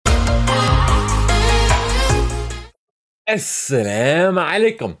Assalamu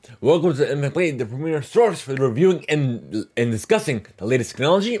alaikum. Welcome to Theimpactplay, the premier source for reviewing and discussing the latest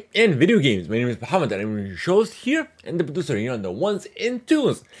technology and video games. My name is Muhammad and I'm your host here and the producer here on the ones and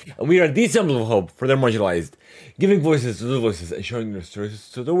twos. And we are the symbol of hope for the marginalized, giving voices to the voices and showing their stories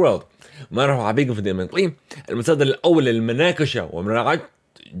to the world. مرحبا بكم في Theimpactplay المصدر الأول للمناقشة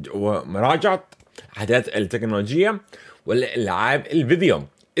ومراجعة أحداث التكنولوجيا والألعاب الفيديو.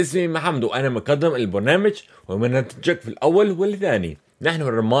 اسمي محمد وأنا مقدم البرنامج ومنتجك في الأول والثاني. نحن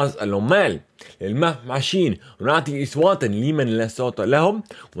الرماز العمال للمعاشين ونعطي أصواتا لمن لا صوت لهم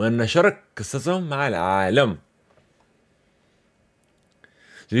ونشارك قصصهم مع العالم.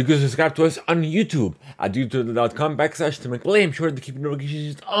 So you can subscribe to us on YouTube at youtube.com/Theimpactplay. I'm sure to keep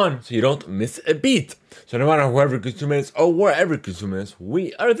notifications on so you don't miss a beat. So no matter whoever consumes us or wherever consumes us,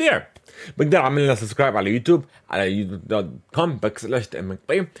 we are there. بقدر اعمل لنا سبسكرايب على يوتيوب على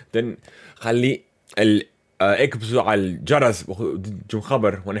youtube.com/Theimpactplay. then خلي اكبسوا على الجرس وتجوا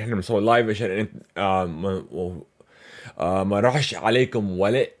خبر ونحن بنسوي لايف عشان ما راحش عليكم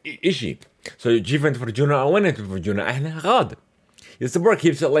ولا اشي. So كيف انتوا تفرجونا او وين انتوا تفرجونا احنا غاد. Your support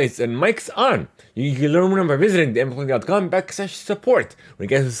keeps it lights and mics on. You can learn more by visiting theimpactplay.com/support. We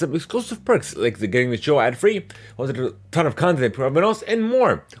get some exclusive perks like getting the show ad free, also a ton of content from us, and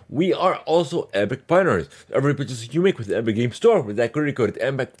more. We are also Epic partners. Every purchase you make with the Epic Game Store with that credit code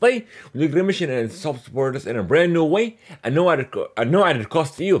Theimpactplay, we do the mission and help support us in a brand new way and no added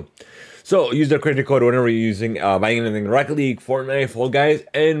cost to you. So use their credit code whenever you're using buying anything Rocket League, Fortnite, Fall Guys,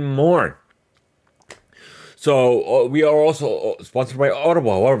 and more. So we are also sponsored by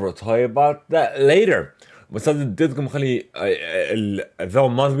Audible. However, I'll tell you about that later. بس اديتكم خلي ذو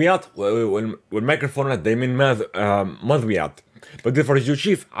مضويات والميكروفونات دايما مضويات. بقدر فرجوا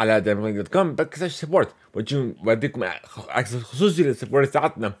شيف على theimpactplay.com/support بديكم اكسس خصوصي للسبورت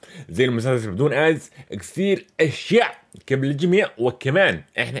بتاعتنا زي المسلسل بدون ادز كثير اشياء قبل الجميع. وكمان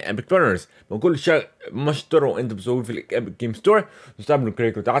احنا ابيك بارتنرز من كل شيء ما اشتروا انتم بتسووه في الابيك جيم ستور تستعملوا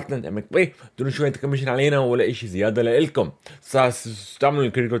الكريدت بتاعتنا Theimpactplay بدون شويه كوميشن علينا ولا شيء زياده لكم. استعملوا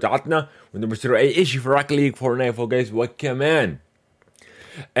الكريدت بتاعتنا وانتم بتشتروا اي شيء في راك ليج فورتنايت فول جايز. وكمان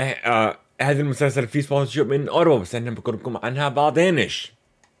هذا المسلسل فيه سبونسرشيب من اوربو بس احنا بنذكركم عنها بعدينش.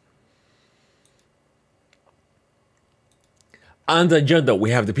 On the agenda, we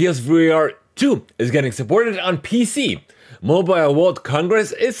have the VR2 is getting supported on PC. Mobile World Congress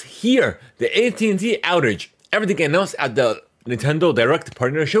is here. The AT&T outage. Everything announced at the Nintendo Direct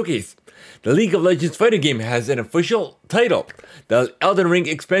Partner Showcase. The League of Legends fighting game has an official title. The Elden Ring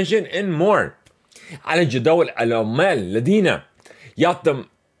expansion and more. على جدول العمال الذين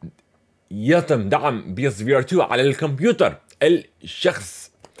يتم دعم VR2 على الكمبيوتر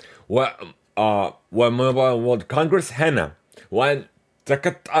الشخص وموبايل وورلد كونغرس هنا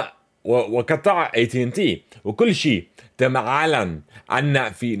وقطع AT&T وكل شيء تم اعلن عنه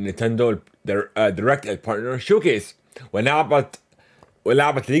في نينتندو دايركت بارتنر شوكيس. ولعبة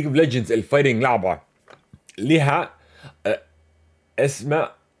ليج اوف ليجندز الفايتنج لعبة لها اسم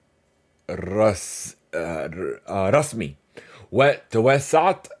رسمي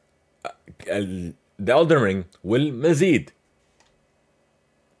وتوسعت The Elden Ring والمزيد.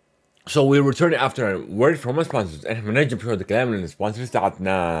 So we return after a word from our sponsors. احنا بنرجع بشوية كلام للسبونسرز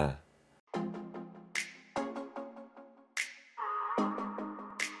تاعتنا.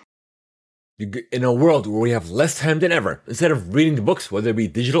 In a world where we have less time than ever, instead of reading the books, whether it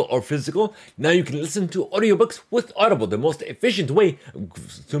be digital or physical, now you can listen to audiobooks with Audible, the most efficient way of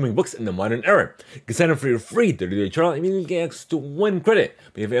consuming books in the modern era. You can sign up for your free 30-day trial and you get access to 1 credit.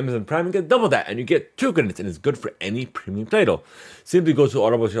 But if you have Amazon Prime, you get double that and you get 2 credits and it's good for any premium title. Simply go to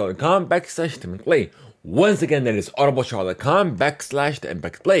audible.com/Theimpactplay. Once again, that is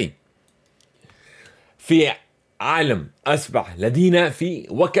audible.com/Theimpactplay. في عالم أصبح لدينا في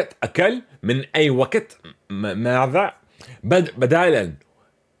وقت أقل من أي وقت ماذا بدالا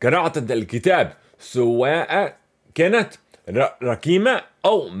قراءة الكتاب سواء كانت رقيمة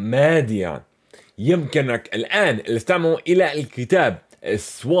أو مادية. يمكنك الآن الاستماع إلى الكتاب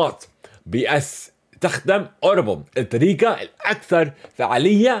الصوت تستخدم Audible الطريقة الأكثر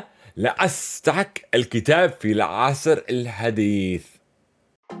فعالية لأستحق الكتاب في العصر الحديث.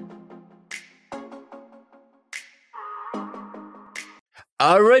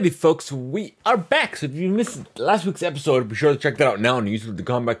 Alrighty, folks, we are back. So if you missed last week's episode, be sure to check that out now on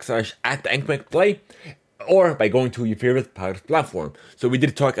youtube.com/@Theimpactplay or by going to your favorite podcast platform. So we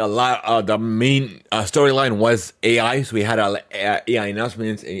did talk a lot. The main storyline was AI. So we had AI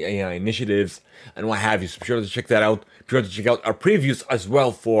announcements, AI initiatives, and what have you. So be sure to check that out. Be sure to check out our previews as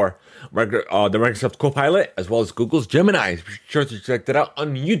well for the Microsoft Copilot as well as Google's Gemini. Be sure to check that out on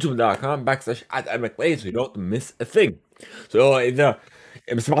youtube.com/@Theimpactplay so you don't miss a thing. سو اذا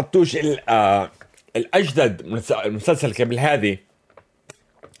ما سمعتوش الاجدد المسلسل قبل هذه،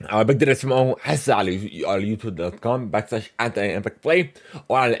 بقدر اسمعه هسه على يوتيوب دوت كوم باك سلاش انتي امباكت بلاي،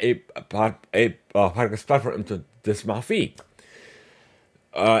 وعلى اي بودكاست بلاتفورم انتم تسمعوا فيه.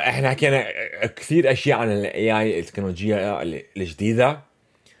 احنا حكينا كثير اشياء عن الاي اي التكنولوجيا الجديده.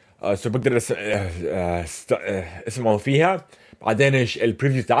 سو بقدر اسمعوا فيها. بعدين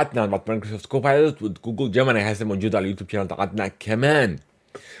البريفيو تاعتنا مع مايكروسوفت كوبايلوت وجوجل جيميناي هسه موجوده على اليوتيوب شانل تاعتنا كمان.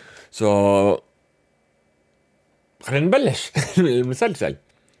 سو خلينا نبلش المسلسل.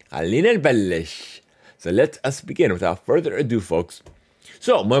 خلينا نبلش. So let us begin without further ado, folks.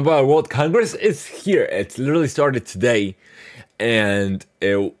 So, Mobile World Congress is here. It's literally started today, and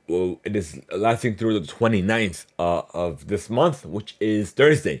it is lasting through the 29th of this month, which is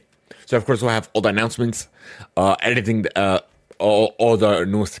Thursday. So, of course, we'll have all the announcements, editing, all the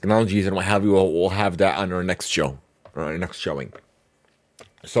newest technologies and what have you. We'll have that on our next show, or our next showing.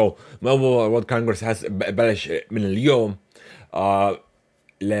 So, Mobile World Congress has بلش من اليوم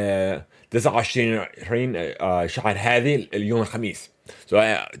ل 29 شهر هذه اليوم الخميس.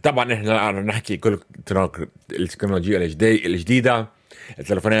 طبعا احنا نحكي كل التكنولوجيا الجديدة،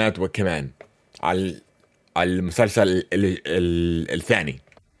 التلفونات، وكمان على المسلسل الثاني.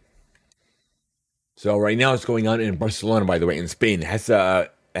 So right now it's going on in Barcelona, by the way, in Spain. هسه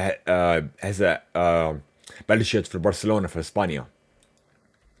بلشت في برشلونة في اسبانيا.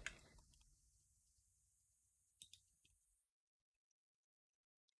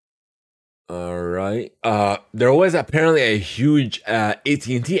 All right. There was apparently a huge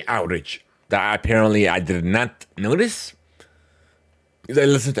AT&T outage that apparently I did not notice. I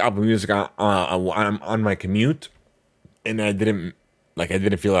listened to Apple Music on my commute, and I didn't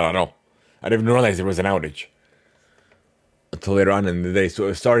feel it at all. I didn't even realize there was an outage until later on in the day. So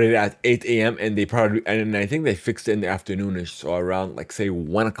it started at 8 a.m. and I think they fixed it in the afternoonish, so around like say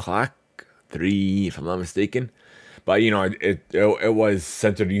 1 o'clock, 3 if I'm not mistaken. But you know, it was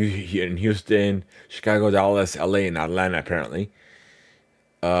centered here in Houston, Chicago, Dallas, LA, and Atlanta apparently.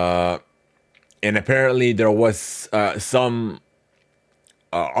 And apparently there was some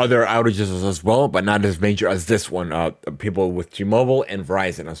other outages as well, but not as major as this one. People with T-Mobile and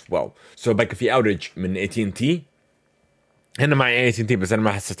Verizon as well. So بقى في outage من AT&T. هنا معي AT&T بس أنا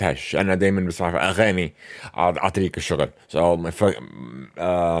ما حسيتهاش. أنا دايما بسمع أغاني على طريق الشغل. So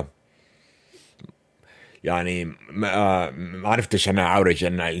يعني ما عرفتش أنا عورج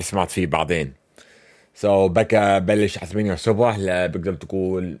أنا اللي سمعت فيه بعدين. So بقى بلش على 8 الصبح بقدر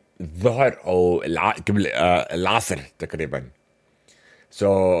تقول الظهر أو قبل العصر تقريبا. So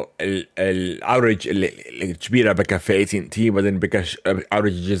الأورج الكبيرة بقى في AT&T، بعدين بقى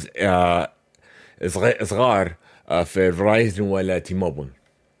أورج جزء صغار في فرايزن ولا تي موبل.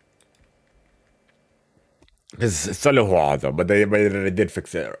 بس صلحوا هذا but they did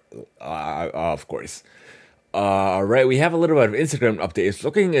fix it of course. Right, we have a little bit of Instagram update.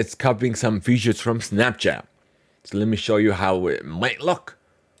 It's copying some features from Snapchat. So let me show you how it might look.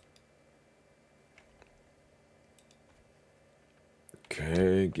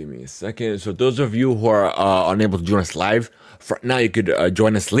 Okay, give me a second. So those of you who are unable to join us live, for now you could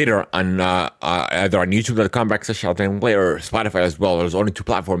join us later on either on youtube.com/Theimpactplay or Spotify as well. There's only two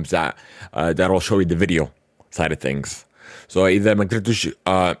platforms that'll show you the video side of things. So إذا ما قدرتوش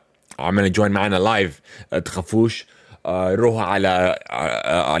عمل جوين معنا لايف تخافوش، روحوا على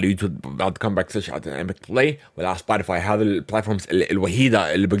youtube.com/Theimpactplay ولا على سبوتيفاي. هذا البلاتفورمز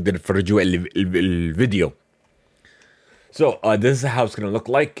الوحيدة اللي بقدر تفرجوا الفيديو. So this is how it's going to look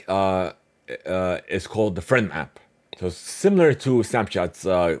like. It's called the friend map. So it's similar to Snapchat's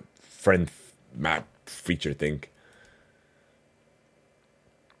friend map feature thing.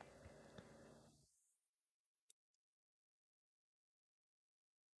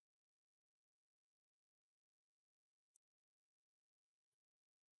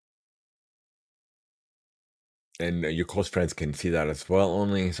 And your close friends can see that as well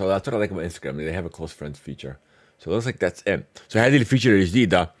only. So that's what I like about Instagram. They have a close friends feature. So it looks like that's it. So هذه الفيتشر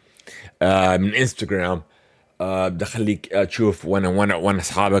الجديدة من انستغرام بتخليك تشوف وين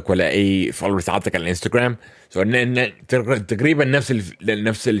اصحابك ولا اي فولورز عندك على الانستغرام. سو تقريبا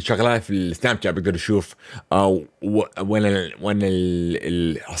نفس الشغلات في السناب شات. بقدر اشوف وين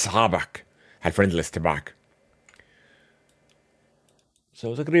اصحابك هالفريند ليست تبعك.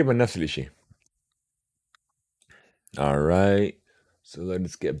 سو تقريبا نفس الشيء. Alright, so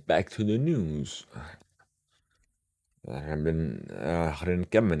let's get back to the news. خلينا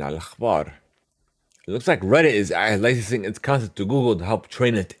نكمل على الأخبار. It looks like Reddit is licensing its content to Google to help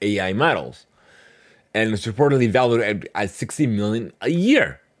train its AI models, and it's reportedly valued at $60 million a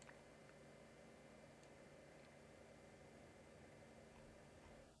year.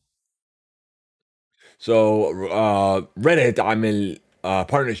 Reddit عامل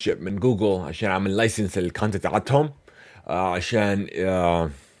partnership من جوجل عشان عامل لايسنس الكونتنت تاعتهم عشان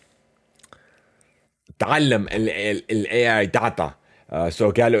تعلم الاي اي داتا.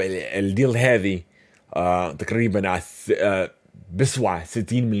 قالوا الديل هذه تقريبا بسوى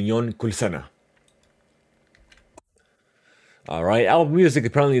 60 مليون كل سنه. All right, Apple Music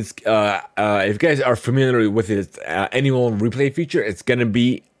apparently is. If you guys are familiar with its annual replay feature, it's gonna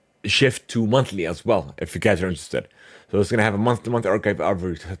be shift to monthly as well. If you guys are interested, so it's gonna have a month-to-month archive of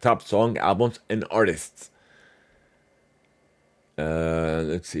your top song, albums, and artists.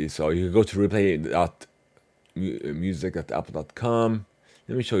 Let's see. So you can go to replay.music.apple.com.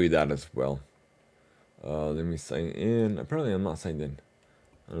 Let me show you that as well. Let me sign in. Apparently, I'm not signed in.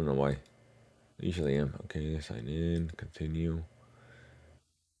 I don't know why. Usually am. Okay, sign in, continue.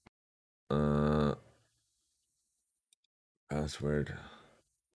 Password.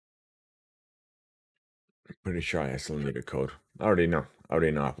 Pretty sure I still need a code. I already know.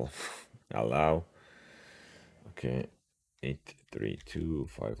 Apple. Allow. Okay.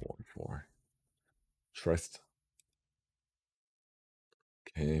 832514. Trust.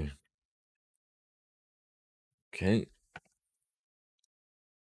 Okay. Okay.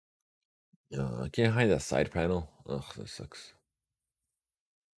 I can't hide that side panel. Ugh, that sucks.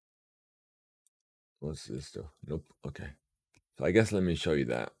 What's this do? Nope. Okay. So I guess let me show you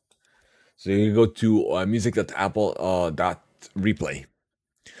that. So you can go to music.apple.replay.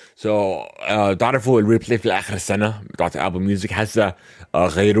 تعرفوا الريبلاي في اخر السنه بتاعت ابل ميوزك هسه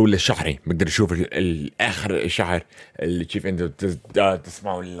غيروا للشهري، بقدر اشوف اخر الشهر اللي كيف انتم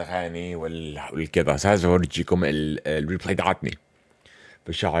تسمعوا الاغاني والكذا. هسه بورجيكم الريبلاي تاعتني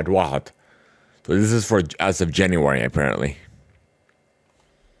في شهر واحد. So this is for as of January apparently.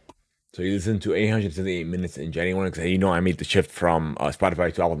 So you listen to 878 minutes in January because you know I made the shift from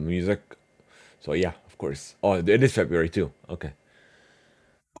Spotify to Apple Music. So yeah, of course. Oh, it is February too. Okay.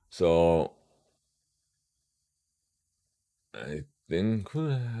 So I think who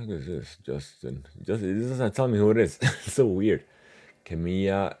the heck is this? Justin. It doesn't tell me who it is. It's so weird.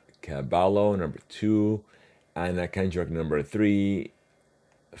 Camilla Caballo, number 2. Anna Kendrick, number 3.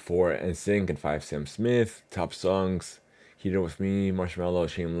 4 NSYNC and 5 Sam Smith. Top songs: Heater with Me, Marshmallow,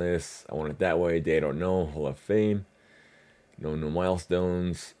 Shameless, I Want It That Way, They Don't Know, Hall of Fame. No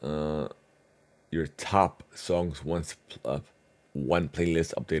Milestones. Your top songs one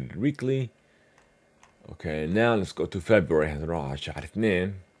playlist updated weekly. Okay, now let's go to February. هنروح على شهر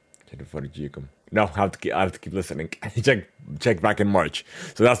 2 عشان نفرجيكم. No, I have to keep listening. check back in March.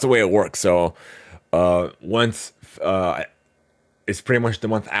 So that's the way it works. So once it's pretty much the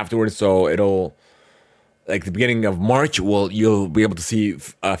month afterwards. So it'll like the beginning of March. You'll be able to see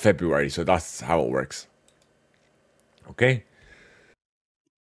February. So that's how it works. Okay.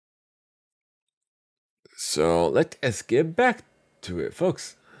 So let us get back to it,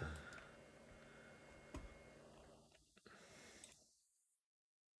 folks.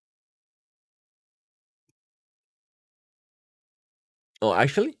 Oh,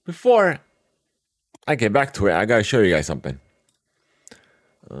 actually, before I get back to it, I gotta show you guys something.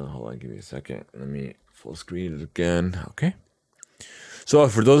 Hold on, give me a second. Let me full screen it again. Okay. So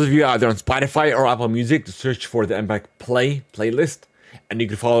for those of you out there on Spotify or Apple Music, to search for the Theimpactplay playlist, and you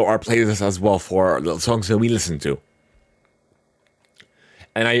can follow our playlist as well for the songs that we listen to.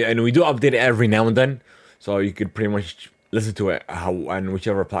 And we do update it every now and then, so you could pretty much listen to it on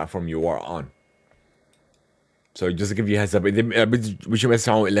whichever platform you are on. So just to give you a heads up, مش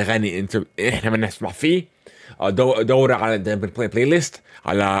بتسمعوا الاغاني انت احنا بنسمع فيه دوروا على Theimpactplay بلاي ليست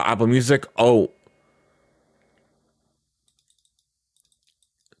على ابل ميوزك او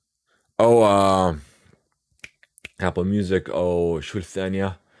ابل ميوزك او شو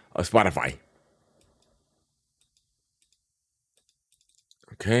الثانيه سبوتيفاي.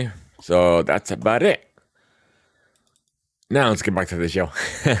 Okay, so that's about it. Now let's get back to the show.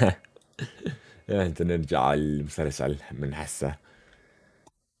 انت نرجع المسلسل من هسه.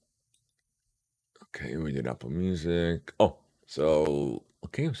 Okay, we did Apple Music. Oh, so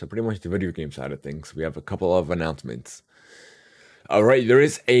pretty much the video game side of things. We have a couple of announcements. All right, there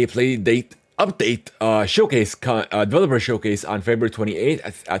is a play date update showcase, developer showcase on February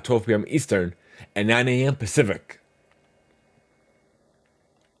 28th at 12 p.m. Eastern and 9 a.m. Pacific.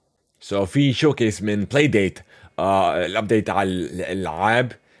 So في showcase من play date الابديت على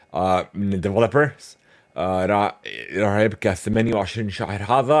الالعاب من الديفلوبرز راح يبقى 28 شهر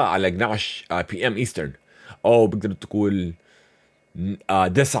هذا على 12 بي ام ايسترن او بقدر تقول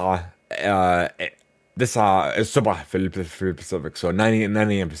 9 الصبح في الباسيفيك. So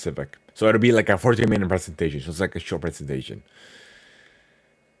 9 a.m. Pacific. So it'll be like a 40-minute presentation. So it's like a short presentation.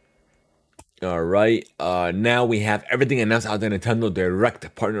 All right. Now we have everything announced على Nintendo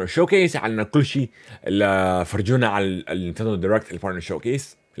Direct Partner Showcase. عنا كل شيء اللي فرجونا على النينتندو دايركت البارتنر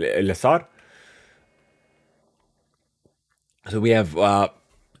شوكيس اللي صار. So we have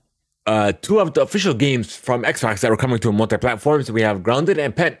two of the official games from Xbox that are coming to multi-platforms. We have Grounded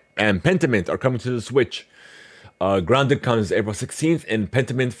and Pentiment are coming to the Switch. Grounded comes April 16th and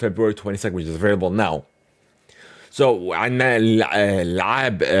Pentiment February 22nd, which is available now. So عندنا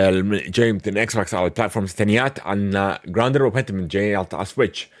الالعاب جاي من اكس بوكس على البلاتفورمز الثانيات. عندنا جراوندر وبنتمنت جاي على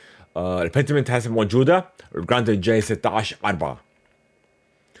سويتش. البنتمنت هسه موجوده، الجراوندر جاي 16/4.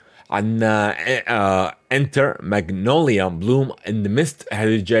 عندنا انتر ماجنوليا بلوم ان ذا ميست،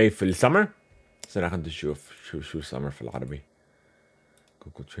 هذا جاي في السمر. استنى خلينا نشوف شو سمر في العربي.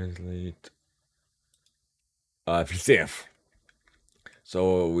 جوجل ترانسليت. في الصيف.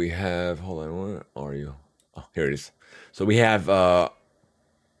 So we have, hold on, where are you? Oh, here it is. So we have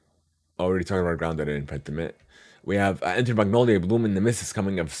already talking about Grounded and Pentiment. We have Enter Magnolia Bloom in the Mist is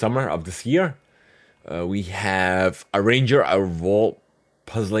coming of summer of this year. We have a Ranger, a role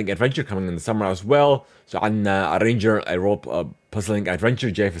puzzling adventure coming in the summer as well. So عندنا a Ranger, a role puzzling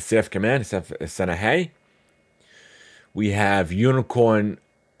adventure جاي في الصيف كمان السنة هاي. We have Unicorn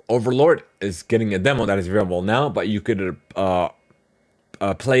Overlord is getting a demo that is available now, but you could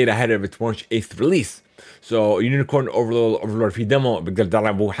play it ahead of its March 8th release. So Unicorn Overlord في ديمو بقدر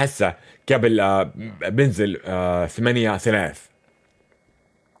تلعبه هسه قبل بنزل 8/3.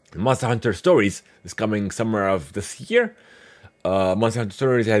 Monster Hunter Stories is coming summer of this year. Monster Hunter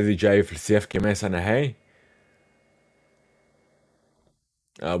Stories هذه جاي في الصيف كمان سنة هاي.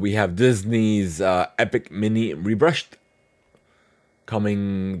 We have Disney's Epic Mini Rebrushed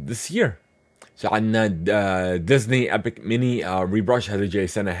coming this year. So عندنا Disney Epic Mini Rebrush هذه جاي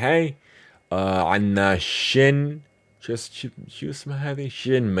سنة هاي. عندنا شين شو اسمها هذه؟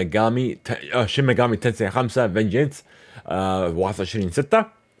 شين ميجامي تنسي 5 Vengeance 21/6.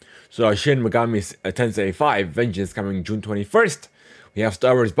 So Shin Megami Tensei 5 Vengeance coming June 21st. We have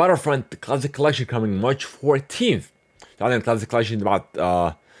Star Wars Battlefront the Classic Collection coming March 14th. So عندنا Classic Collection about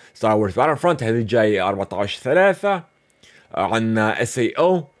Star Wars Battlefront هذه جاي 14/3. عندنا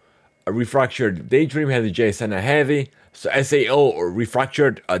SAO Refractured Daydream هذه جاي سنة هذه. So SAO or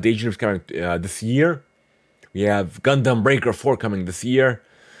Refractured Daydream is coming this year. We have Gundam Breaker 4 coming this year.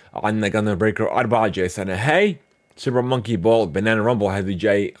 عندنا Gundam Breaker 4 جاي سنة هاي. Super Monkey Ball Banana Rumble هذه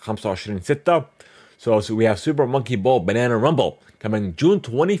جاي 25/6. So we have Super Monkey Ball Banana Rumble coming June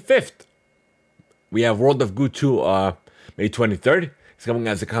 25th. We have World of Goo 2 May 23rd. It's coming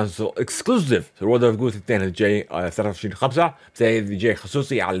as a console exclusive. So World of Goo 2 هذه جاي 23/5 بس هذه جاي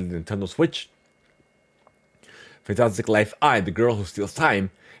خصوصي على النينتندو سويتش. Fantastic Life I The Girl Who Steals Time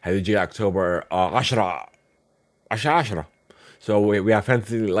هذه جاي October 10/10. So we have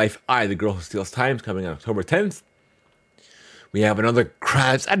Fantasy Life I The Girl Who Steals Time coming on October 10th. We have another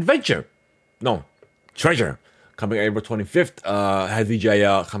Crab's Adventure. No, Treasure coming April 25th. هذه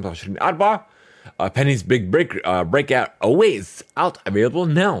جاية 25/4. Penny's Big Breakout awaits out available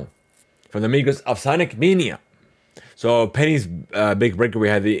now from the makers of Sonic Mania. So Penny's Big Breakaway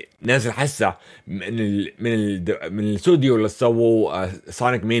هذه نازل حسه من الاستوديو اللي سووا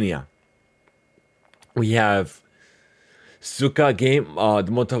Sonic Mania. We have Suka game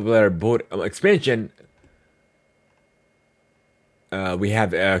the multiplayer board expansion. We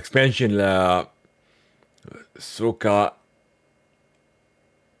have expansion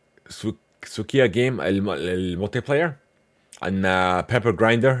Sukia game المultiplayer. عندنا Pepper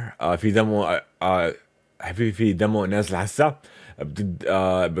Grinder في دمو في دمو نازل هسه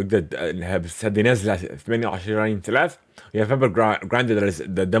بقدر هذه نازله 28/3. We have Pepper Grinder that is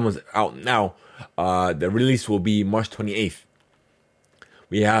the demos out now. The release will be March 28th.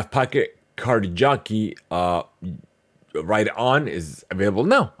 We have Pocket Card Jockey Ride On is available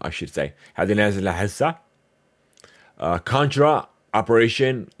now, I should say. هذه نازله هسه. Contra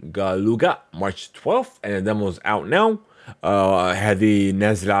Operation Galuga March 12th and the demo's out now. هذه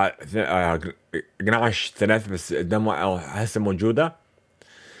نازله 12/3 بس الدمو هسه موجوده.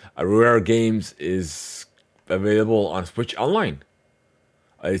 Rare Games is available on Switch Online.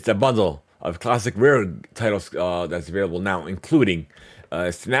 It's a bundle of classic Rare titles that's available now, including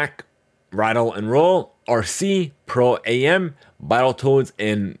Snack, Rattle and Roll, RC, Pro AM, Battletoads,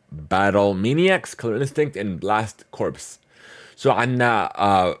 and Battle Maniacs, Killer Instinct, and Blast Corps. So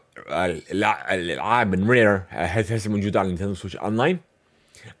عندنا الألعاب من رير هسه موجودة على نينتندو سويتش أونلاين.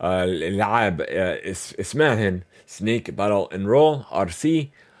 الألعاب اسمهن Snake, Battle and Roll,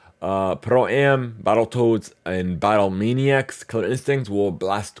 RC, Pro Am, Battletoads, and Battle Maniacs, Killer Instinct,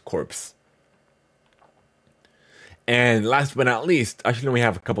 Blast Corps. And last but not least, actually we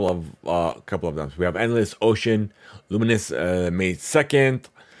have a couple of them. We have Endless Ocean, Luminous May 2nd,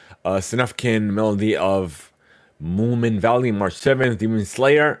 Snufkin Melody of Moomin Valley March 7th, Demon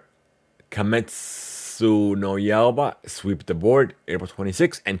Slayer, Kametsu no Yaiba Sweep the Board April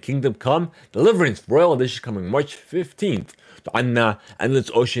 26th, and Kingdom Come Deliverance Royal Edition coming March 15th. عندنا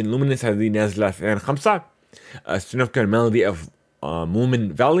Endless Ocean Luminous هذه نازلة 2/5. Snufkin Melody of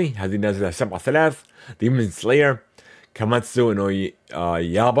Moomin Valley هذه نازلة 7/3. Demon Slayer Kamatsu no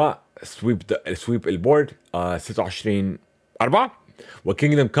Yaba Sweep البورد 26/4.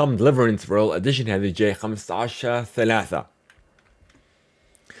 وكينجدم كام Deliverance Royal Edition هذه جاي 15/3.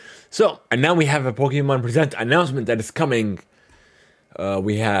 So, and now we have a Pokemon Present announcement that is coming.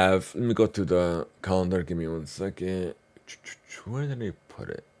 We have, let me go to the calendar, give me 1 second. Where did I put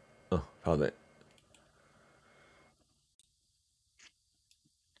it? Oh, found it.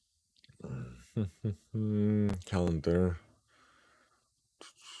 Calendar.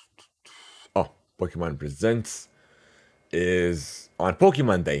 Oh, Pokemon Presents is on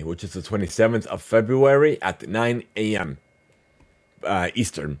Pokemon Day, which is the 27th of February at 9 a.m.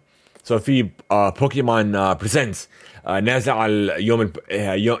 Eastern. So في Pokemon Presents نازل على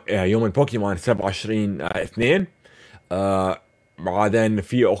يوم البوكيمون 27/2. بعدين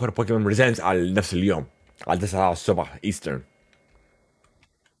في اخر Pokemon Presents على نفس اليوم على 9 الصبح Eastern.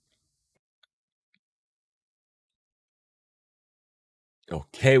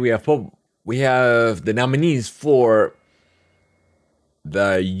 Okay, we have the nominees for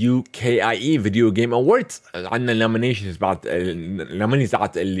the UKIE Video Game Awards. عندنا nominations بعد النومينيز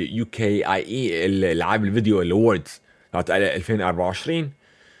تاعت ال UKIE الالعاب الفيديو awards تاعت 2024.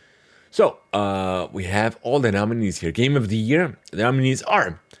 So, we have all the nominees here. Game of the Year. The nominees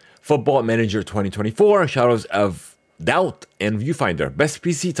are Football Manager 2024, Shadows of Doubt, and Viewfinder. Best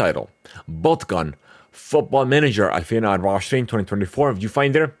PC title, Bolt Gun, Football Manager 2024,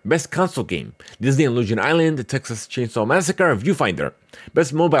 Viewfinder. Best console game, Disney Illusion Island, The Texas Chainsaw Massacre, Viewfinder.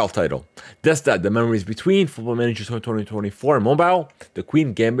 Best mobile title, Desta, The Memories Between, Football Manager 2024 Mobile, The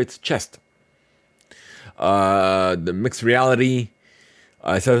Queen Gambit's Chest. The Mixed Reality,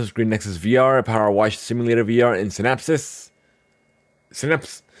 Assassin's Creed Nexus VR, Power Wash Simulator VR, and Synapse.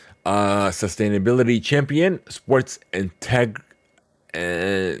 Sustainability Champion, Sports Interactive,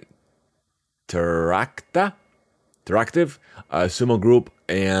 Sumo Group,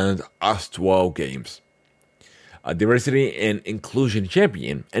 and Astro Games. Diversity and Inclusion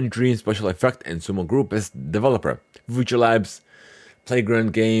Champion, Entry, Special Effect, and Sumo Group Best Developer. Future Labs,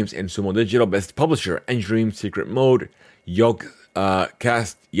 Playground Games, and Sumo Digital Best Publisher. Endream, Secret Mode,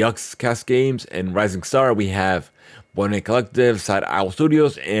 Yuck's Cast Games, and Rising Star. We have Bonnet Collective, Side Owl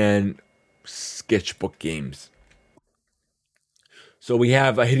Studios, and Sketchbook Games. So we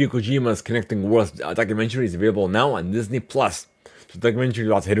have Hideo Kojima's Connecting Worlds documentary is available now on Disney Plus. So documentary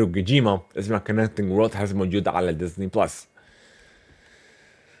about Hideo Kojima اسمها Connecting Worlds هذا موجود على Disney Plus.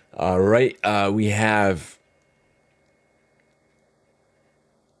 Alright, we have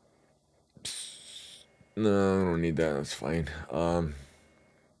no, I don't need that, that's fine.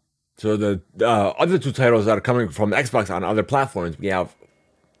 So the other two titles that are coming from Xbox on other platforms, we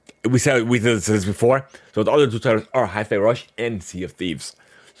did this before. So the other two titles are Hi-Fi Rush and Sea of Thieves.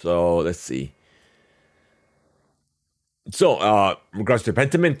 So let's see. So regards to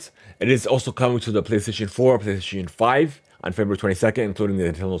Pentiment, it is also coming to the PlayStation 4, PlayStation 5 on February 22nd, including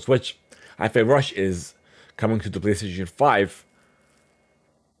the Nintendo Switch. Hi-Fi Rush is coming to the PlayStation 5.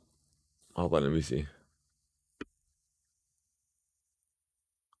 Hold on, let me see.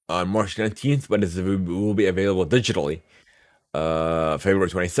 On March 19th, but it will be available digitally. February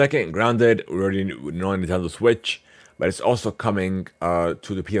 22nd, Grounded, we already know Nintendo Switch, but it's also coming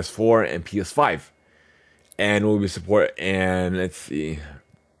to the PS4 and PS5. And will be support, and let's see,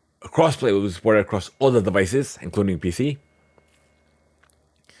 crossplay will be supported across all the devices, including PC.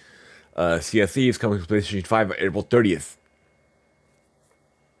 Sea of Thieves coming to PlayStation 5 April 30th.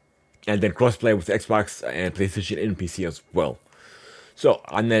 And then crossplay with Xbox and PlayStation and PC as well. So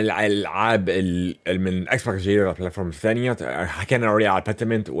عن الالعاب من اكس بوكس جايه على البلاتفورم الثانيه حكينا اوريدي على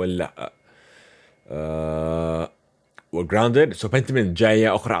بنتمنت وجراوندد. سو بنتمنت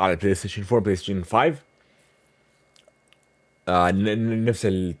جايه اخرى على البلاي ستيشن 4 بلاي ستيشن 5 نفس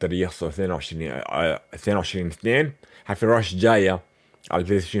التاريخ. سو 22/2. هايفي راش جايه على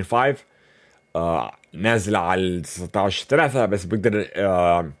البلاي ستيشن 5 نازله على 19/3 بس بقدر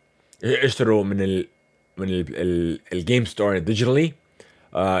اشتروا من الجيم ستور ديجيتالي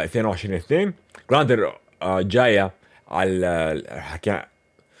 22/2. جراوندد جايه على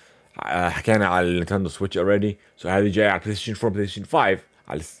حكينا على النينتندو سويتش اوريدي. سو هذه جايه على بلاي ستيشن 4 بلاي ستيشن 5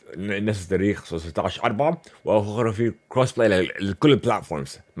 على نفس التاريخ 16/4 واخر في كروس بلاي لكل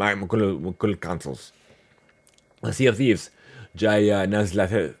البلاتفورمز مع كل الكونسولز. سي اوف ثيفز جايه نازله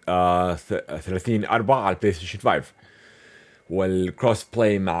 30/4 على البلاي ستيشن 5 والكروس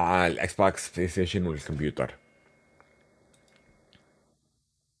بلاي مع الاكس بوكس بلاي ستيشن والكمبيوتر.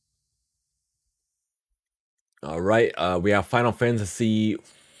 All right, we have Final Fantasy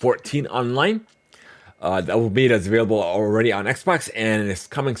 14 online. The open beta is available already on Xbox and it's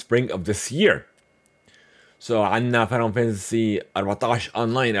coming spring of this year. So عندنا Final Fantasy 14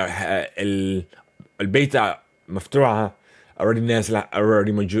 online. البيتا مفتوحة already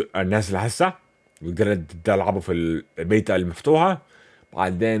نازلة هسه. تقدر تلعبوا في البيتا المفتوحة.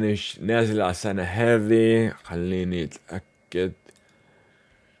 بعدين ايش نازلة السنة هذه؟ خليني اتأكد.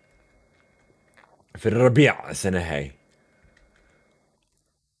 في الربيع السنة هاي.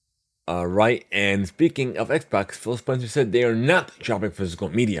 Right, and speaking of Xbox, Phil Spencer said they are not dropping physical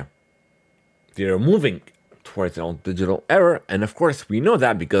media. They are moving towards an all digital era, and of course, we know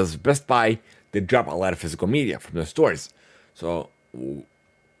that because Best Buy they drop a lot of physical media from their stores, so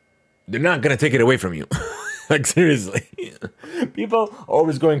they're not gonna take it away from you. Like seriously, people are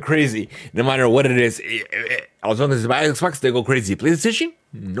always going crazy, no matter what it is. As long as it's by Xbox, they go crazy. PlayStation,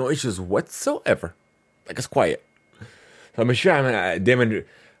 no issues whatsoever. Like it's quiet. فمش فاهم دايما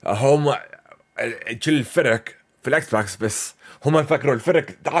هم كل الفرق في الاكس بوكس بس هم فكروا الفرق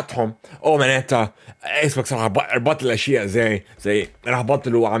تاعتهم معناتها اكس بوكس راح يبطل الاشياء زي راح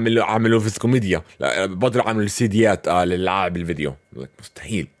بطلوا عملوا فيزيكال ميديا، بطلوا عملوا سيديات للعاب الفيديو.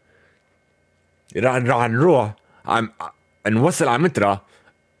 مستحيل. راح نروح نوصل على مترا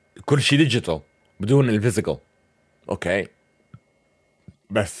كل شيء ديجيتال بدون الفيزيكال. اوكي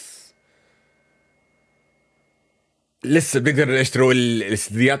بس لسه بنقدر نشتروا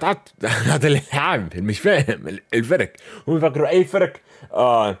الاستديوهات هذا الالعاب. مش فاهم الفرق. هم يفكروا اي فرق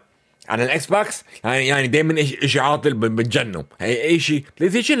على الاكس بوكس يعني دائما ايش عاطل بتجنوا اي شيء. بلاي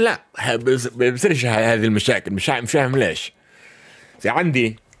ستيشن لا بصيرش هذه المشاكل. مش فاهم ليش. زي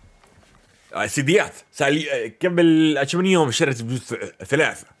عندي سيديات قبل 8 يوم اشتريت بجوز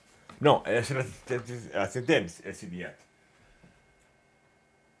 3 اشتريت 2 سيديات.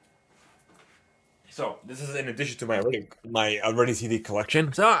 So this is in addition to my already CD collection.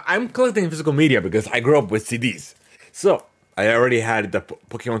 So I'm collecting physical media because I grew up with CDs. So I already had the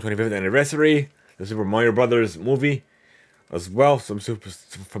Pokemon 25th anniversary, the Super Mario Brothers movie, as well.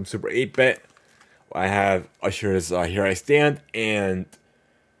 From Super 8-bit. I have Usher's "Here I Stand" and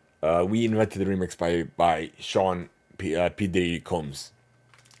 "We Invented the Remix" by Sean P. Diddy Combs.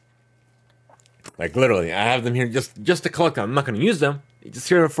 Like literally, I have them here just to collect them. I'm not going to use them. Just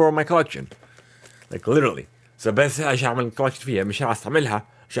here for my collection. Like literally. So بس عشان اعمل كولكشن فيها مش راح استعملها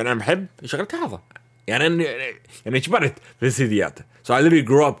عشان انا بحب شغلت هذا. يعني اجبرت في السيديات. So I literally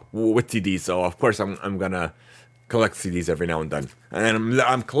grew up with CDs. So of course I'm gonna collect CDs every now and then. And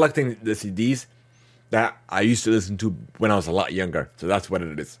I'm collecting the CDs that I used to listen to when I was a lot younger. So that's what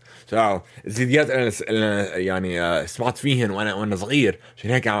it is. So السيديات انا يعني سمعت فيهن وانا صغير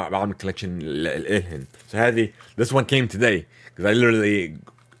عشان هيك بعمل كولكشن لهن. So هذه this one came today because I literally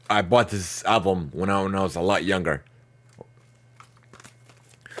I bought this album when I was a lot younger.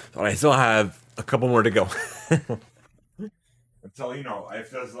 So I still have a couple more to go. So, if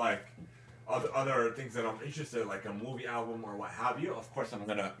there's like other things that I'm interested in, like a movie album or what have you, of course I'm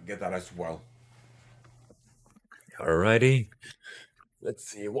gonna get that as well. Alrighty. Let's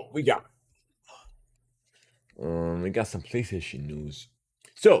see what we got. We got some PlayStation news.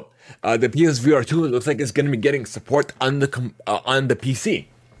 So, the PSVR2 looks like it's gonna be getting support on the PC.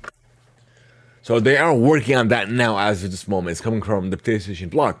 So they are working on that now as of this moment. It's coming from the PlayStation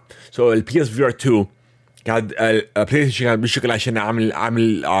blog. So the PSVR 2 قاعد PlayStation قاعد بيشتغل عشان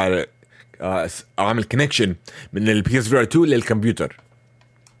عامل connection من ال PSVR 2 للكمبيوتر.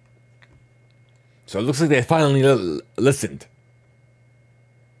 So it looks like they finally listened.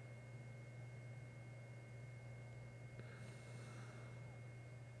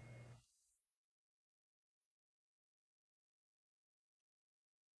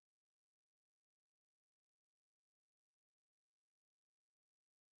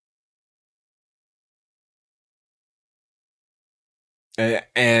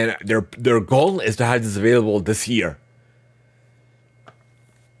 And their goal is to have this available this year.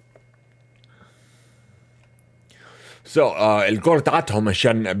 So الجول تاعتهم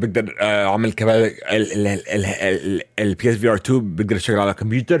عشان بقدر اعمل كمان ال PSVR 2 بقدر اشتغل على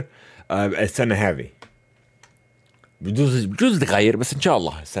كمبيوتر السنه هذه. بجوز تغير بس ان شاء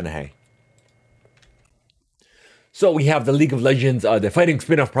الله السنه هاي. So we have the League of Legends, the fighting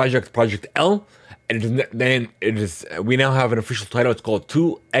spin-off project, Project L, and we now have an official title. It's called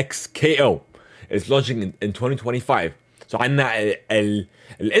 2XKO. It's launching in 2025. So عندنا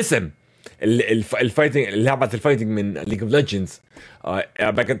الاسم الفايتنج لعبة الفايتنج من League of Legends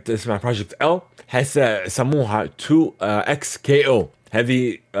بقت اسمها Project L. هسه سموها 2XKO.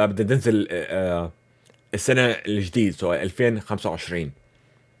 هذه بدها تنزل السنة الجديد so 2025.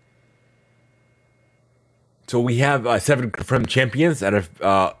 So we have 7 confirmed champions that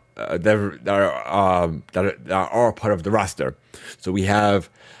are part of the roster. So we have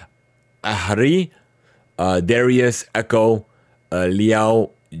Ahri, Darius, Echo, Liao,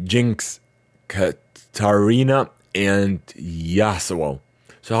 Jinx, Katarina, and Yasuo.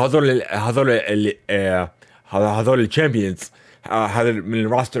 So هذول الشامبيونز هذا من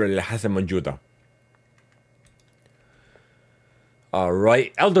الروستر اللي حسب موجودة.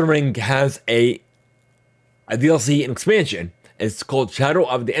 Alright, Elden Ring has a DLC and expansion. It's called Shadow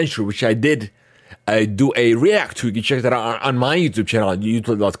of the Entry, which I did do a react to. You can check that out on my YouTube channel,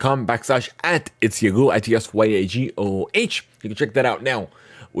 youtube.com/@itsyagoh, ITSYAGOH. You can check that out now,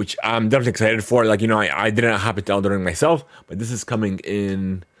 which I'm definitely excited for. Like, I didn't happen to Elden Ring myself, but this is coming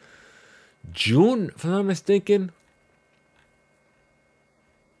in June, if I'm not mistaken.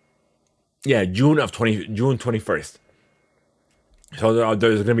 Yeah, June 21st. So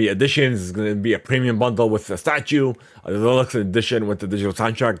there's going to be additions. There's going to be a premium bundle with a statue, a deluxe edition with the digital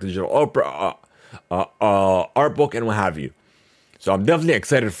soundtrack, digital art book, and what have you. So I'm definitely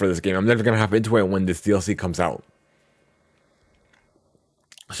excited for this game. I'm definitely going to hop into it when this DLC comes out.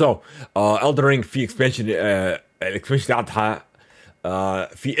 So Elden Ring في expansion تاعتها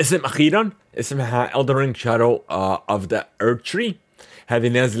في اسم أخيرا اسمها Elden Ring Shadow of the Erdtree. هذه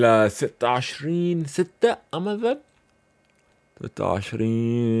نازلة 26/6 أمازون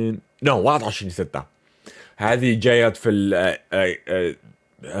 21/6. هذه جاية في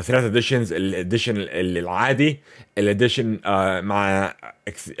ثلاث اديشنز. الاديشن العادي، الاديشن مع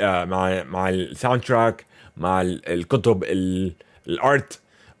الساوند تراك، مع الكتب، الارت،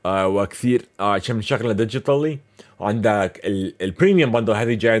 وكثير عشان نشغلها ديجيتالي. وعندك البريميوم بندل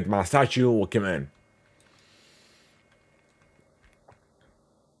هذه جاية مع ستاتيو وكمان.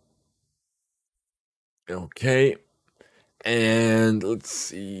 Okay, and let's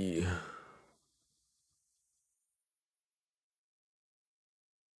see.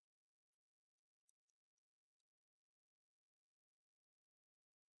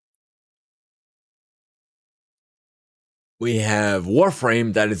 We have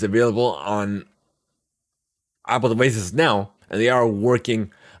Warframe that is available on Apple devices now, and they are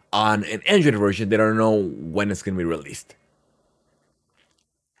working on an Android version. They don't know when it's going to be released.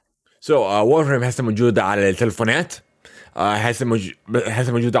 So Warframe هسه موجودة على التلفونات، هسه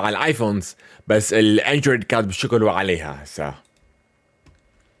موجودة على الايفونز، بس الاندرويد كانت بيشتغلوا عليها هسه.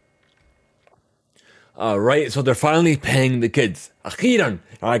 Right, so they're finally paying the kids. أخيرا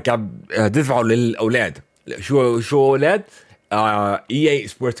قاعد تدفعوا للأولاد. شو أولاد؟ EA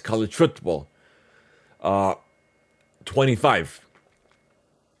Sports College Football 25.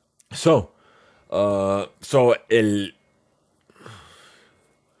 So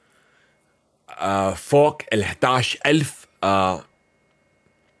فوق 11,000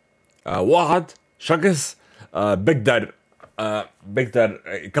 واحد شخص بقدر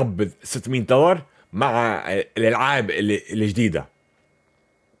يقبض $600 مع الالعاب الجديده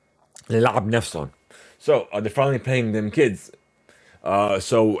الالعاب نفسهم. So they're finally paying them kids.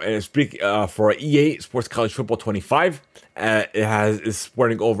 For EA Sports College Football 25, is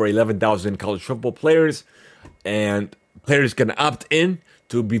supporting over 11,000 college football players, and players can opt in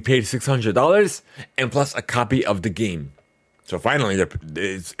to be paid $600 and plus a copy of the game. So finally,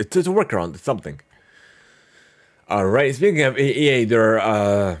 it's a workaround. It's something. All right. Speaking of EA,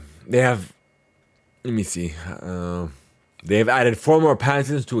 they have. Let me see. They have added 4 more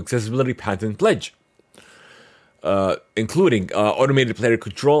patents to Accessibility Patent Pledge, including automated player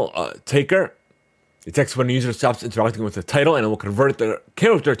control taker. Detects when a user stops interacting with the title, and it will convert the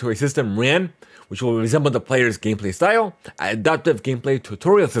character to a system ran, which will resemble the player's gameplay style. An adaptive gameplay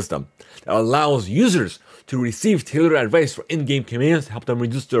tutorial system that allows users to receive tailored advice for in-game commands to help them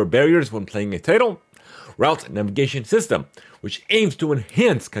reduce their barriers when playing a title. Route navigation system, which aims to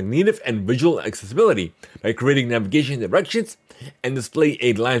enhance cognitive and visual accessibility by creating navigation directions and display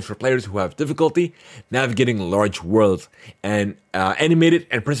aid lines for players who have difficulty navigating large worlds. And animated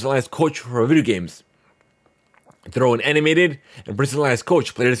and personalized coach for video games. Through an animated and personalized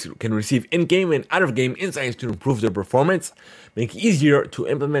coach, players can receive in-game and out-of-game insights to improve their performance, make it easier to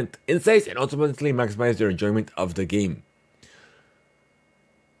implement insights, and ultimately maximize their enjoyment of the game.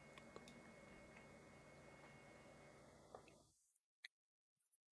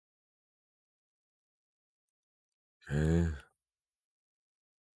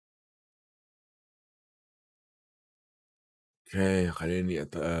 اوكي خليني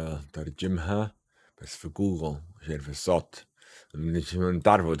اترجمها بس في جوجل عشان في الصوت.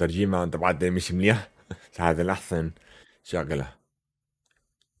 تعرفوا ترجمة تبعت مش مليح. هذا الأحسن شغلة.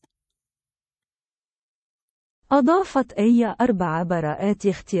 أضافت أي 4 براءات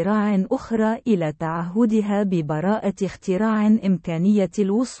اختراع أخرى إلى تعهدها ببراءة اختراع إمكانية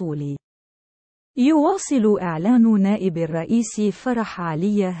الوصول. يواصل إعلان نائب الرئيس فرح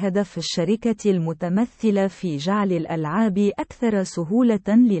علي هدف الشركة المتمثلة في جعل الألعاب أكثر سهولة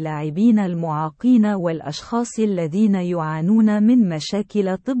للاعبين المعاقين والأشخاص الذين يعانون من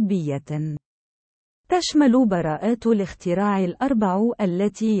مشاكل طبية. تشمل براءات الاختراع ال4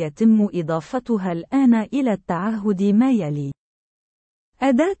 التي يتم إضافتها الآن إلى التعهد ما يلي: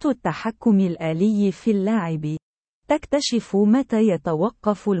 أداة التحكم الآلي في اللاعب، تكتشف متى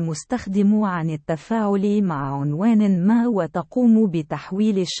يتوقف المستخدم عن التفاعل مع عنوان ما وتقوم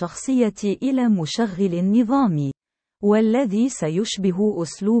بتحويل الشخصية إلى مشغل النظام، والذي سيشبه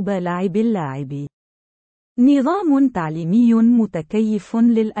أسلوب لعب اللاعب. نظام تعليمي متكيف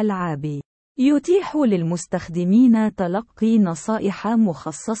للألعاب، يتيح للمستخدمين تلقي نصائح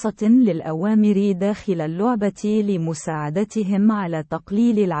مخصصة للأوامر داخل اللعبة لمساعدتهم على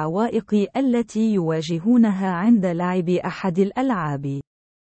تقليل العوائق التي يواجهونها عند لعب أحد الألعاب.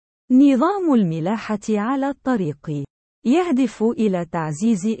 نظام الملاحة على الطريق يهدف إلى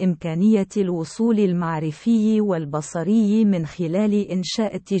تعزيز إمكانية الوصول المعرفي والبصري من خلال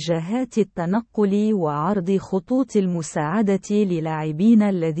إنشاء اتجاهات التنقل وعرض خطوط المساعدة للاعبين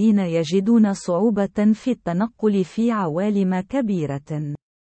الذين يجدون صعوبة في التنقل في عوالم كبيرة.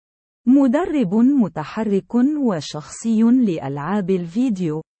 مدرب متحرك وشخصي لألعاب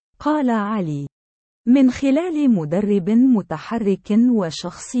الفيديو، قال علي. من خلال مدرب متحرك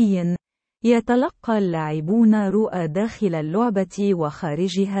وشخصي، يتلقى اللاعبون رؤى داخل اللعبة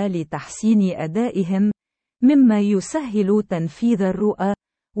وخارجها لتحسين أدائهم، مما يسهل تنفيذ الرؤى،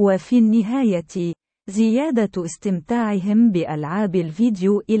 وفي النهاية، زيادة استمتاعهم بألعاب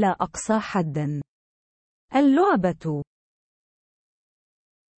الفيديو إلى أقصى حد. اللعبة.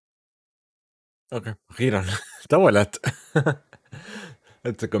 اوكي أخيرا طولت.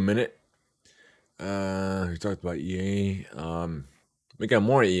 It took a minute. We talked about EA. We got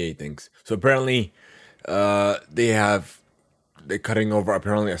more EA things. So apparently, they're cutting over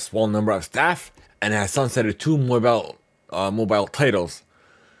apparently a small number of staff and has sunsetted 2 mobile titles.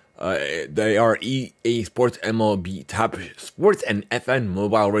 They are EA Sports MLB Top Sports and FN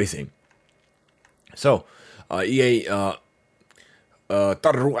Mobile Racing. So EA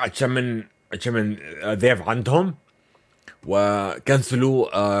اضطروا عشان من ضيف عندهم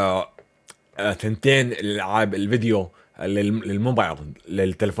وكنسلوا ثنتين الالعاب الفيديو للموبايل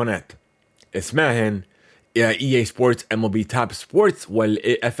للتلفونات اسمهن EA Sports MLB Top Sports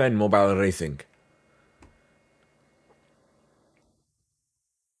وال FN Mobile Racing.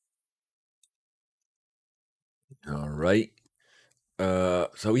 All right.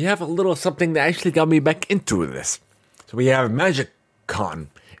 So we have a little something that actually got me back into this. So we have MagicCon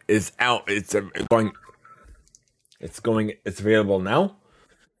is out. It's available now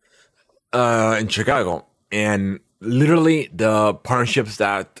in Chicago, and literally the partnerships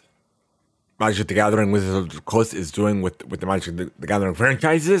that Magic the Gathering Wizards of the Coast is doing with the Magic the Gathering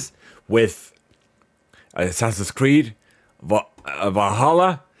franchises, with Assassin's Creed,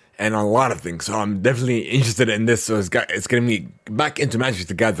 Valhalla, and a lot of things. So I'm definitely interested in this. So it's getting me back into Magic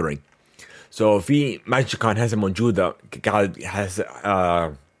the Gathering. So في MagicCon هسه موجودة قاعد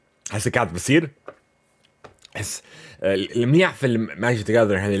هسه قاعد بصير. بس المنيح في الماجيك ذا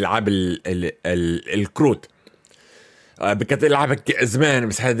جاذرينج هذه الالعاب الكروت. بكت العابك زمان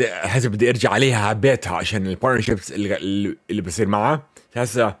بس هسه بدي ارجع عليها حبيتها عشان البارتنرشيبس اللي بصير معها.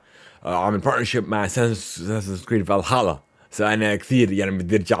 هسه عامل بارتنرشيب مع Assassin's Creed Valhalla. فأنا كثير يعني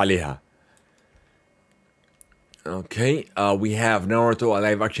بدي ارجع عليها. Okay, we have Naruto, a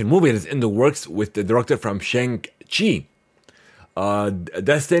live-action movie that is in the works with the director from Shang-Chi,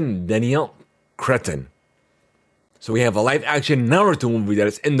 Destin Daniel Cretton. So we have a live-action Naruto movie that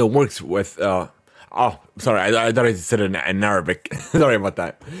is in the works with... sorry, I thought I said it in Arabic. Sorry about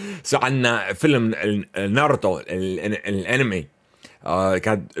that. So عندنا فيلم ناروتو الانمي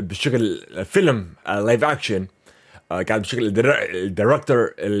كان بشكل فيلم live-action. قاعد بشكل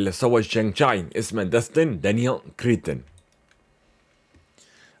الدايركتور اللي سوى شانغ شاي اسمه داستن دانيال كريتن.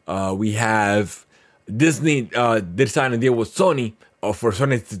 We have Disney did sign a deal with Sony for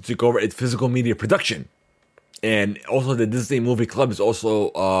Sony to take over its physical media production, and also the Disney Movie Club is also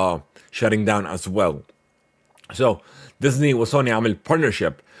shutting down as well. So Disney وسوني عمل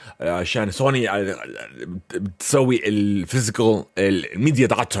partnership عشان سوني تسوي الفيزيكال الميديا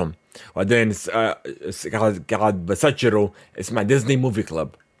تاعتهم وبعدين قاعد بسجله اسمه ديزني موفي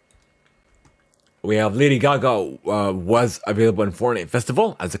كلوب. We have Lady Gaga was available in Fortnite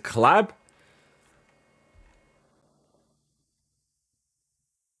Festival as a collab.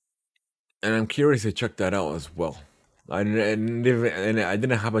 And I'm curious to check that out as well. I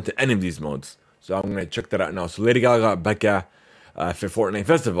didn't happen to any of these modes, so I'm gonna check that out now. So Lady Gaga بكى في فورتنايت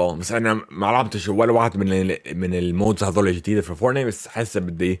فيستيفال، بس انا ما لعبتش ولا واحد من المودز هذول الجديده في فورتنايت، بس حاسه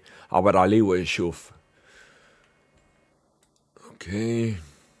بدي اعبر عليه واشوف. Okay.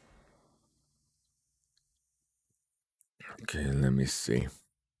 Okay, let me see.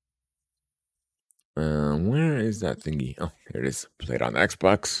 Where is that thingy? Oh, here it is. Played on the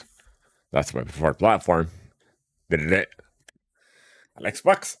Xbox. That's my preferred platform. Did it على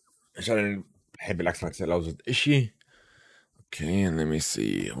Xbox عشان بحب الإكس بوكس لو زد إشي. Okay, and let me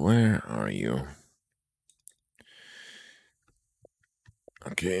see. Where are you?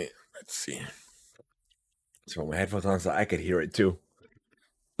 Okay, let's see. So my headphones on so I could hear it too.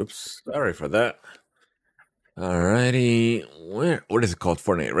 Oops, sorry for that. Alrighty, what is it called?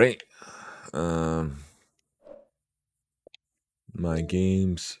 Fortnite, right? My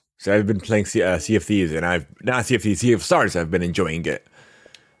games. So I've been playing Sea of Thieves, and I've not Sea of Thieves, Sea of Stars. I've been enjoying it.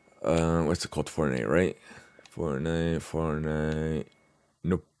 What's it called? Fortnite, right? Fortnite.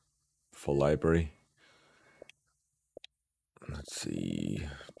 Nope. Full library. Let's see.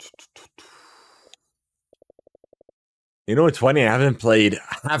 You know what's funny? I haven't played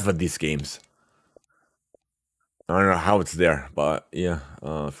half of these games. I don't know how it's there, but yeah.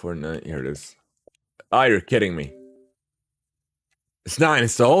 Fortnite. Here it is. Oh, you're kidding me. It's not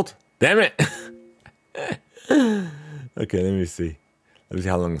installed? Damn it. Okay, let me see. Let me see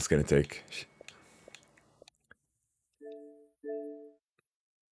how long it's gonna take.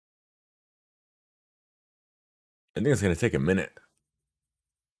 I think it's gonna take a minute.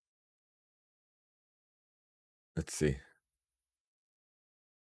 Let's see.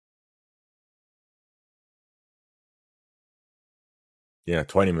 Yeah,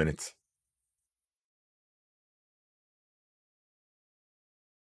 20 minutes.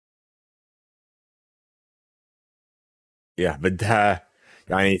 Yeah, بدها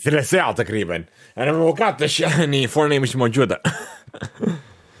يعني 3 ساعة تقريبا. أنا ما وقعتش يعني فورتنايت مش موجودة.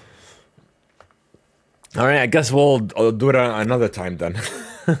 Alright, I guess we'll do it another time then.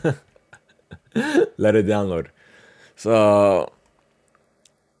 Let it download. So,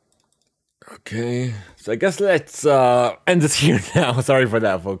 okay. So I guess let's end this here now. Sorry for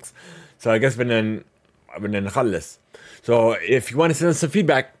that, folks. So I guess بدنا نخلص. So if you want to send us some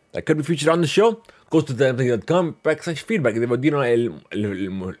feedback that could be featured on the show, go to theimpactplay.com/feedback. إذا بدينا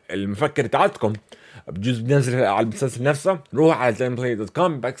المفكر تاعتكم بجوز بننزل على المسلسل نفسه، روح على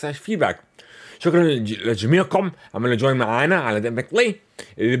theimpactplay.com/feedback. شكرا لجميعكم عملوا جوين معانا على Theimpactplay.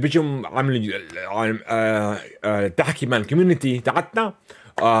 اللي بيجوا عملوا تحكي مع الكوميونتي تاعتنا،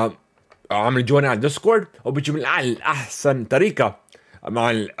 عملوا جوين على الديسكورد، وبيجوا من احسن طريقه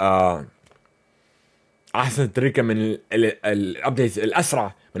مع احسن طريقه من الابديتس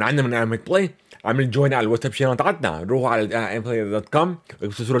الاسرع من عندنا من Theimpactplay. عامل جوين على الواتساب شانل تاعتنا، روحوا على theimpactplay.com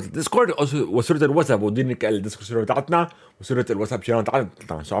واكتبوا صورة الديسكورد وصورة الواتساب، ودينك الديسكورد صورة تاعتنا وصورة الواتساب شانل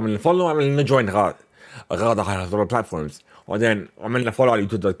تاعتنا. سو عملنا فولو وعملنا جوين غاد على هذول البلاتفورمز، وبعدين عملنا فولو على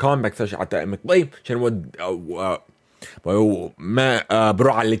youtube.com/Theimpactplay عشان ما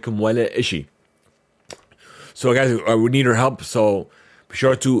بروح عليكم ولا إشي. So guys, we need your help. So be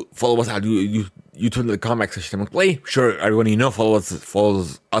sure to follow us on youtube.com/Theimpactplay. Be sure everyone you know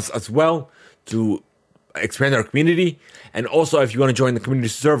follows us as well to expand our community. And also, if you want to join the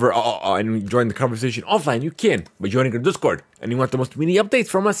community server and join the conversation offline, you can by joining our Discord. And you want the most mini updates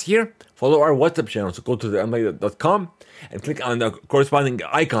from us here, follow our WhatsApp channel. So go to theimpactplay.com and click on the corresponding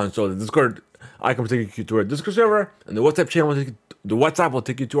icon. So the Discord icon will take you to our Discord server, and the WhatsApp channel will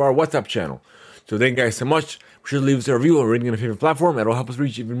take you to our WhatsApp channel. So thank you guys so much. Be sure to leave us a review or rating on your favorite platform. It will help us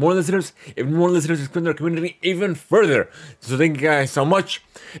reach even more listeners. Expand our community even further. So thank you guys so much.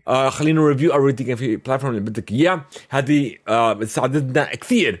 خلينا ريفيو او ريتنج في البلاتفورم اللي بدك اياه. هذه بتساعدنا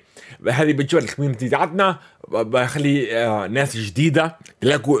كثير. هذه بتجوع الكوميونتي تاعتنا، بخلي ناس جديده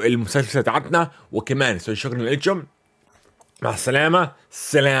يلاقوا المسلسل تاعتنا وكمان. شكرا لكم. مع السلامه.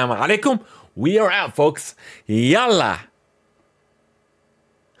 السلام عليكم. We are out, folks. يلا.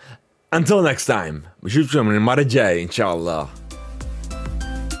 Until next time. بشوفكم المرة الجاية إن شاء الله.